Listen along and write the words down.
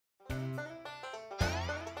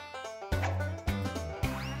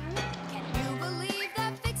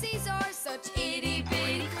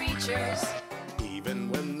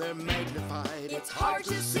it's hard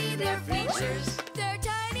to see their features. They're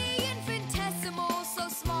tiny, infinitesimal, so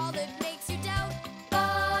small it makes you doubt.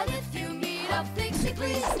 But if you meet a Fixie,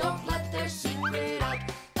 please don't let their secret out.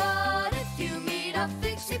 But if you meet a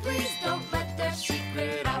Fixie, please don't let their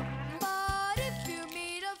secret out. But if you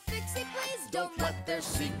meet a Fixie, please Don't let their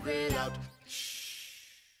secret out.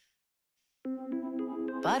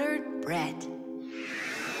 Buttered bread.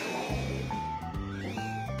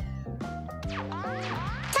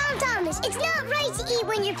 Tom Thomas, it's not right to eat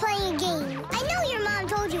when you're playing a game. I know your mom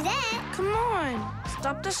told you that. Come on,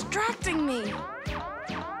 stop distracting me.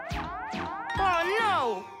 Oh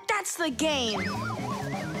no, that's the game.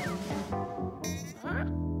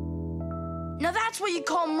 Now that's what you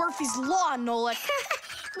call Murphy's Law, Nolik.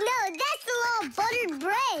 No, that's the law of buttered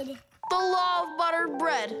bread. The law of buttered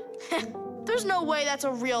bread. There's no way that's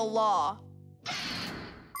a real law.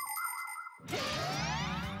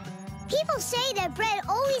 People say that bread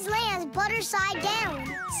always lands butter side down.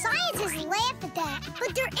 Scientists laugh at that,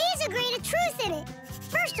 but there is a grain of truth in it.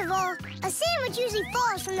 First of all, a sandwich usually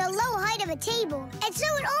falls from the low height of a table, and so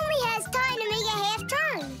it only has time to make a half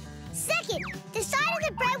turn. Second, the side of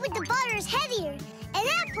the bread with the butter is heavier, and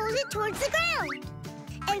that pulls it towards the ground.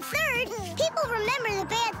 And third, people remember the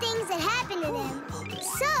bad things that happen to them.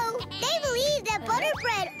 So, they believe that buttered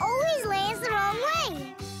bread always lands the wrong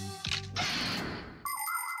way.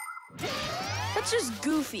 That's just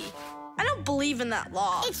goofy. I don't believe in that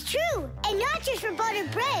law. It's true, and not just for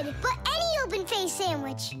buttered bread, but any open-faced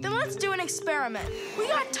sandwich. Then let's do an experiment. We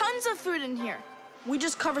got tons of food in here. We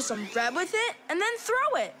just cover some bread with it and then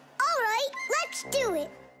throw it. All right, let's do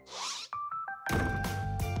it.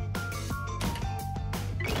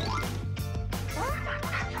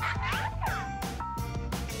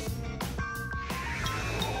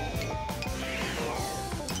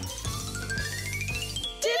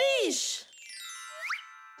 Didish!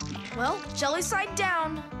 Well, jelly side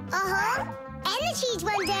down. Uh-huh. And the cheese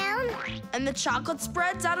went down. And the chocolate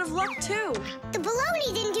spread's out of luck, too. The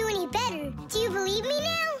bologna didn't do any better. Do you believe me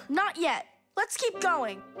now? Not yet. Let's keep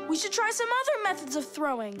going. We should try some other methods of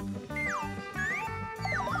throwing.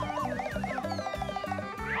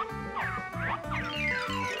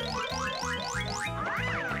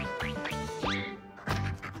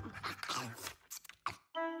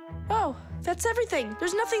 Oh, that's everything.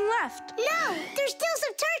 There's nothing left. No, there's still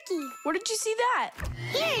some turkey. Where did you see that?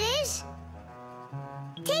 Here it is.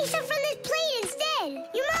 Take some from this plate instead.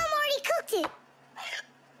 Your mom already cooked it.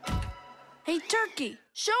 Hey, Turkey,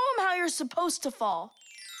 show him how you're supposed to fall.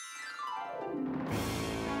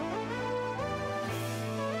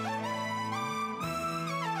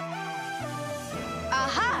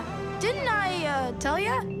 Aha! Didn't I, tell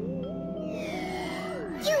ya?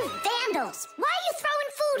 You vandals! Why are you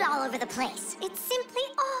throwing food all over the place? It's simply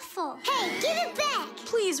awful. Hey, give it back!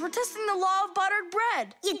 Please, we're testing the law of buttered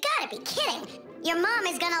bread. You gotta be kidding. Your mom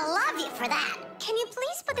is gonna love you for that. Can you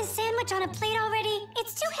please put the sandwich on a plate already?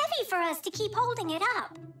 It's too heavy for us to keep holding it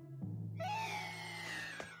up.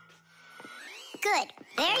 Good.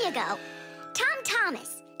 There you go. Tom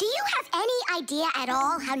Thomas, do you have any idea at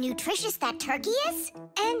all how nutritious that turkey is?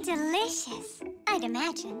 And delicious, I'd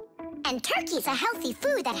imagine. And turkey's a healthy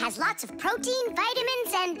food that has lots of protein,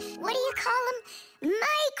 vitamins, and what do you call them?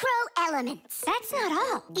 Microelements. That's not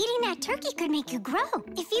all. Eating that turkey could make you grow.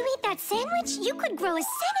 If you eat that sandwich, you could grow a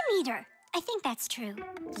centimeter. I think that's true.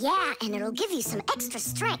 Yeah, and it'll give you some extra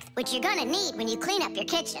strength, which you're gonna need when you clean up your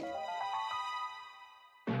kitchen.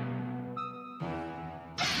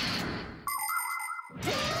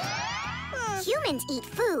 Humans eat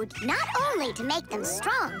food not only to make them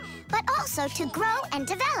strong, but also to grow and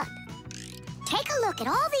develop. Take a look at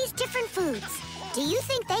all these different foods. Do you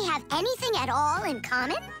think they have anything at all in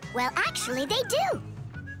common? Well, actually, they do.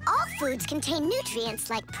 All foods contain nutrients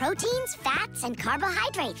like proteins, fats, and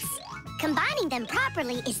carbohydrates. Combining them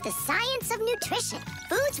properly is the science of nutrition.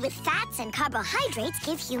 Foods with fats and carbohydrates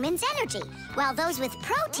give humans energy, while those with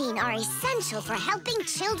protein are essential for helping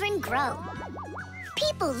children grow.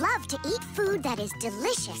 People love to eat food that is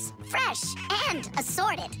delicious, fresh, and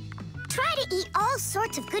assorted. Try to eat all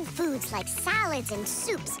sorts of good foods like salads and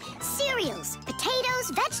soups, cereals,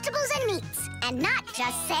 potatoes, vegetables, and meats, and not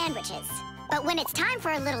just sandwiches. But when it's time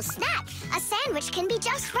for a little snack, a sandwich can be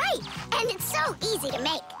just right, and it's so easy to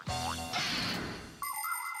make.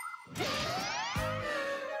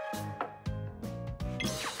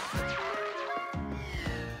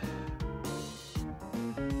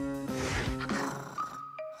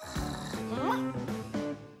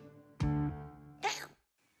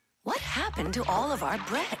 What happened to all of our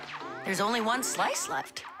bread? There's only one slice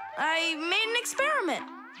left. I made an experiment.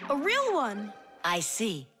 A real one. I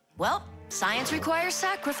see. Well, Science requires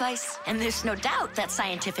sacrifice, and there's no doubt that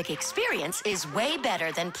scientific experience is way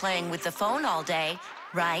better than playing with the phone all day,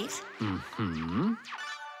 right? Mm-hmm.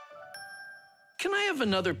 Can I have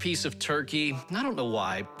another piece of turkey? I don't know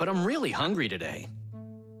why, but I'm really hungry today.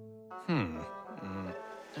 Now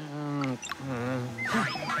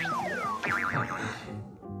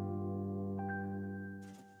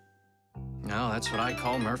that's what I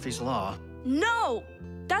call Murphy's Law. No!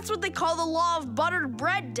 That's what they call the law of buttered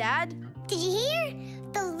bread, Dad. Did you hear?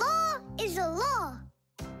 The law is a law.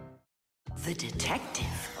 The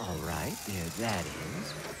detective. All right, there that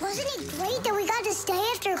is. Wasn't it great that we got to stay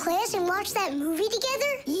after class and watch that movie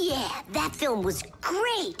together? Yeah, that film was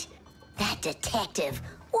great. That detective,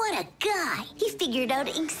 what a guy. He figured out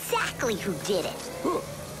exactly who did it.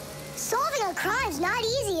 Solving a crime's not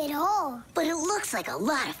easy at all. But it looks like a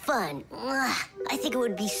lot of fun. I think it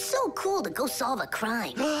would be so cool to go solve a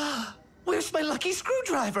crime. Where's my lucky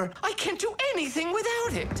screwdriver? I can't do anything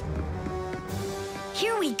without it.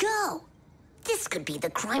 Here we go. This could be the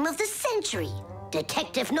crime of the century.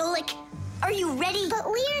 Detective Nolik, are you ready? But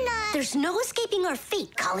we're not... There's no escaping our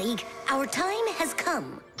fate, colleague. Our time has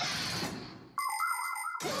come.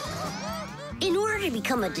 In order to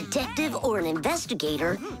become a detective or an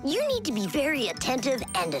investigator, you need to be very attentive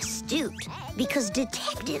and astute, because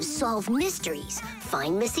detectives solve mysteries,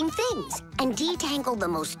 find missing things, and detangle the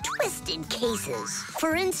most twisted cases.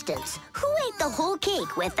 For instance, who ate the whole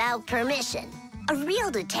cake without permission? A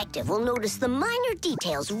real detective will notice the minor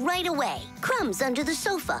details right away. Crumbs under the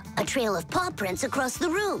sofa, a trail of paw prints across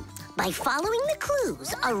the room. By following the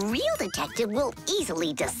clues, a real detective will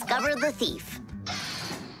easily discover the thief.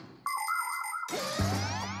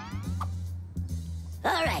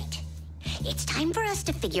 All right, it's time for us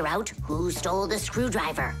to figure out who stole the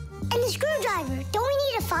screwdriver. And the screwdriver, don't we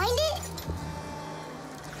need to find it?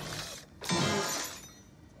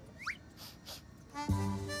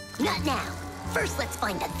 Not now. First, let's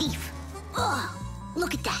find the thief. Oh,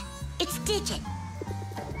 look at that. It's Digit.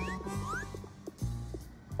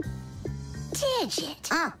 Digit?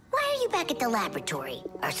 Why are you back at the laboratory?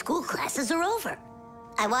 Our school classes are over.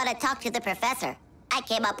 I want to talk to the professor. I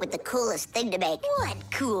came up with the coolest thing to make. What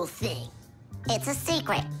cool thing? It's a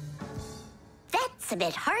secret. That's a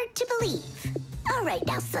bit hard to believe. All right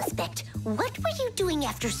now, suspect. What were you doing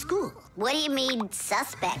after school? What do you mean,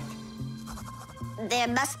 suspect? There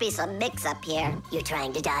must be some mix-up here. You're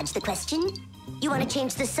trying to dodge the question? You want to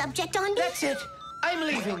change the subject on me? That's it. I'm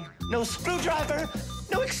leaving. No screwdriver,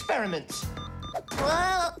 no experiments.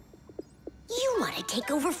 Well... You want to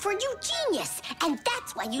take over for Eugenius, and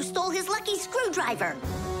that's why you stole his lucky screwdriver.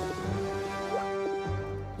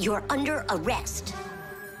 You're under arrest.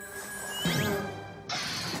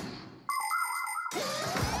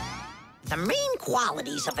 The main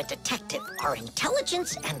qualities of a detective are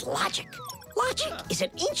intelligence and logic. Logic is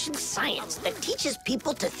an ancient science that teaches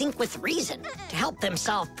people to think with reason, to help them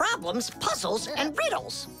solve problems, puzzles, and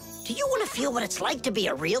riddles. Do you want to feel what it's like to be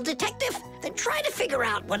a real detective? Then try to figure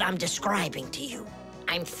out what I'm describing to you.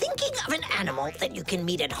 I'm thinking of an animal that you can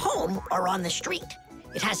meet at home or on the street.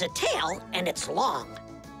 It has a tail and it's long.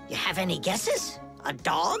 You have any guesses? A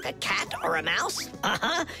dog, a cat, or a mouse?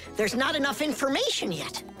 There's not enough information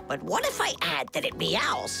yet. But what if I add that it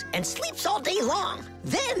meows and sleeps all day long?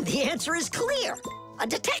 Then the answer is clear. A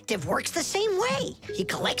detective works the same way. He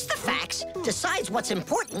collects the facts, decides what's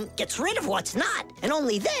important, gets rid of what's not, and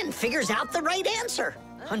only then figures out the right answer.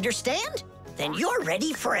 Understand? Then you're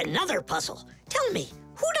ready for another puzzle. Tell me,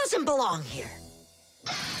 who doesn't belong here?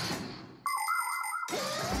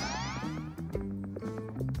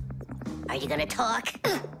 Are you gonna talk?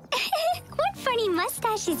 What funny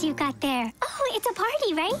mustaches you got there. Oh, it's a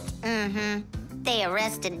party, right? Mm-hmm. They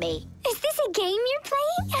arrested me. Is this a game you're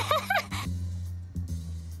playing?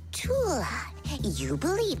 Tula, you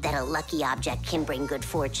believe that a lucky object can bring good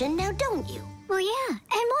fortune, now don't you? Well, yeah.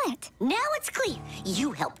 And what? Now it's clear.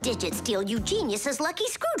 You helped Digit steal Eugenius's lucky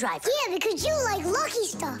screwdriver. Yeah, because you like lucky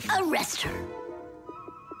stuff. Arrest her.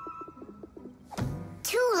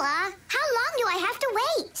 Tula, how long do I have to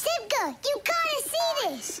wait? Simka, you gotta see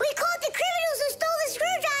this. We caught the criminals who stole the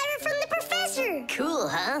screwdriver from the professor. Cool,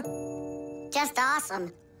 huh? Just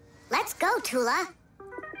awesome. Let's go, Tula.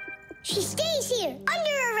 She stays here,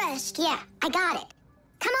 under arrest. Yeah, I got it.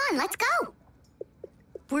 Come on, let's go.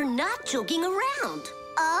 We're not joking around.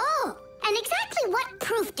 Oh, and exactly what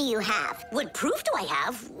proof do you have? What proof do I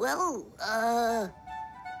have? Well,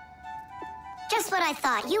 Just what I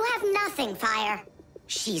thought. You have nothing, Fire.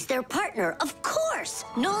 She's their partner, of course.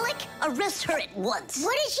 Nolik, arrest her at once.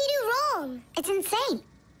 What did she do wrong? It's insane.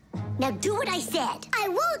 Now do what I said. I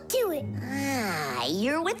won't do it. Ah,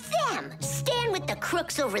 you're with them. Stand with the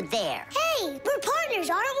crooks over there. Hey, we're partners,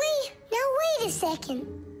 aren't we? Now wait a second.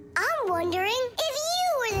 I'm wondering if you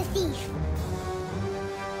were the thief.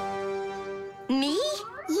 Me?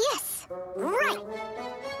 Yes, right.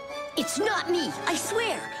 It's not me, I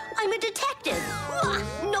swear. I'm a detective.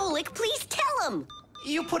 Nolik, please tell him.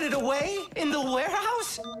 You put it away? In the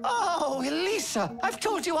warehouse? Oh, Elisa, I've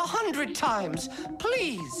told you 100 times.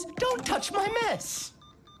 Please, don't touch my mess.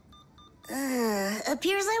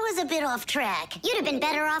 Appears I was a bit off track. You'd have been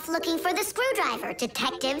better off looking for the screwdriver,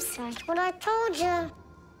 detectives. That's what I told you.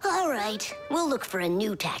 All right, we'll look for a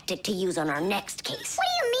new tactic to use on our next case. What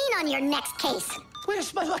do you mean on your next case?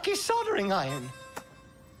 Where's my lucky soldering iron?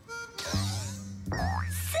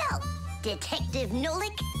 So, Detective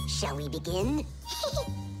Nolik, shall we begin?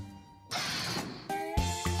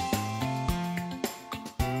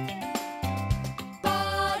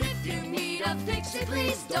 But if you meet a Fixie,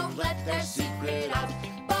 please don't let their secret out.